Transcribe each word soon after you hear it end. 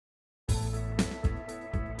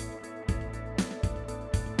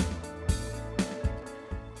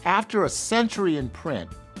After a century in print,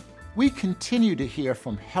 we continue to hear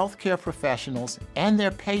from healthcare professionals and their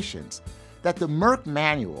patients that the Merck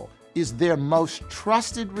Manual is their most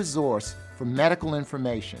trusted resource for medical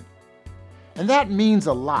information. And that means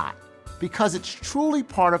a lot because it's truly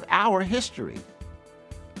part of our history.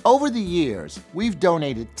 Over the years, we've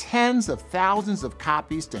donated tens of thousands of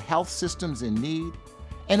copies to health systems in need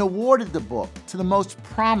and awarded the book to the most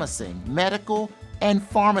promising medical and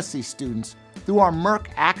pharmacy students through our Merck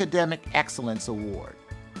Academic Excellence Award.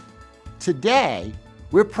 Today,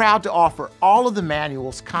 we're proud to offer all of the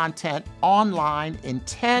manual's content online in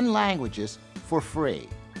 10 languages for free.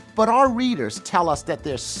 But our readers tell us that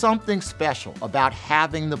there's something special about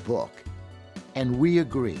having the book, and we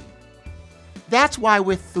agree. That's why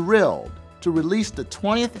we're thrilled to release the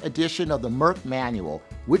 20th edition of the Merck Manual,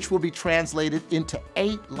 which will be translated into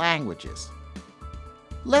 8 languages.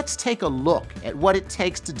 Let's take a look at what it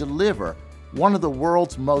takes to deliver one of the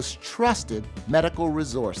world's most trusted medical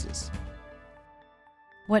resources.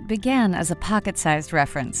 What began as a pocket-sized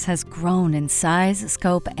reference has grown in size,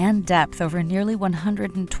 scope, and depth over nearly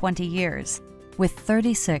 120 years. With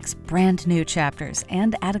 36 brand new chapters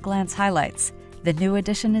and at-a-glance highlights, the new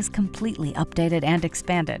edition is completely updated and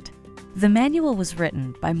expanded. The manual was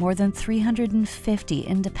written by more than 350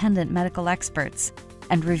 independent medical experts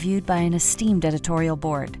and reviewed by an esteemed editorial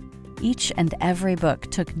board. Each and every book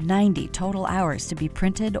took 90 total hours to be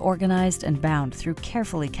printed, organized, and bound through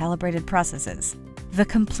carefully calibrated processes. The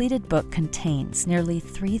completed book contains nearly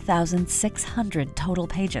 3,600 total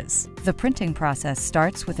pages. The printing process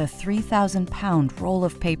starts with a 3,000-pound roll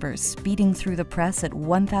of paper speeding through the press at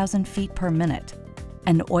 1,000 feet per minute.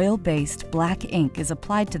 An oil-based black ink is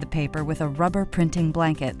applied to the paper with a rubber printing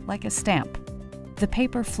blanket, like a stamp. The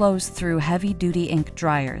paper flows through heavy-duty ink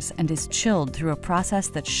dryers and is chilled through a process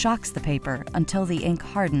that shocks the paper until the ink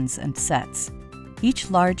hardens and sets.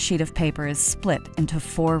 Each large sheet of paper is split into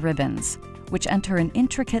 4 ribbons, which enter an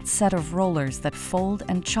intricate set of rollers that fold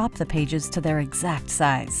and chop the pages to their exact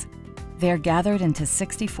size. They are gathered into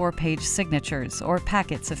 64-page signatures or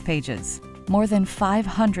packets of pages. More than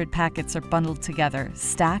 500 packets are bundled together,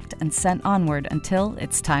 stacked, and sent onward until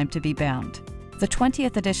it's time to be bound. The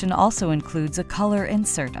 20th edition also includes a color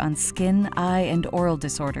insert on skin, eye, and oral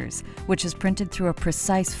disorders, which is printed through a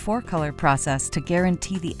precise 4-color process to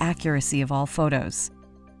guarantee the accuracy of all photos.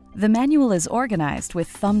 The manual is organized with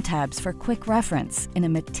thumb tabs for quick reference in a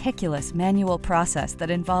meticulous manual process that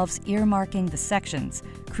involves earmarking the sections,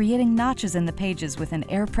 creating notches in the pages with an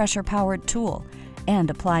air pressure-powered tool, and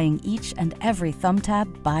applying each and every thumb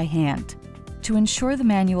tab by hand. To ensure the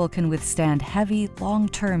manual can withstand heavy,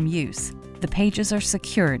 long-term use, the pages are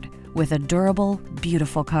secured with a durable,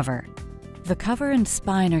 beautiful cover. The cover and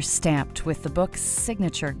spine are stamped with the book's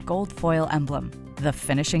signature gold foil emblem, the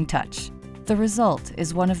finishing touch. The result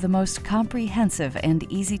is one of the most comprehensive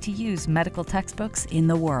and easy-to-use medical textbooks in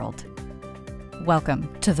the world. Welcome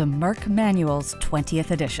to the Merck Manual's 20th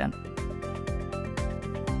edition.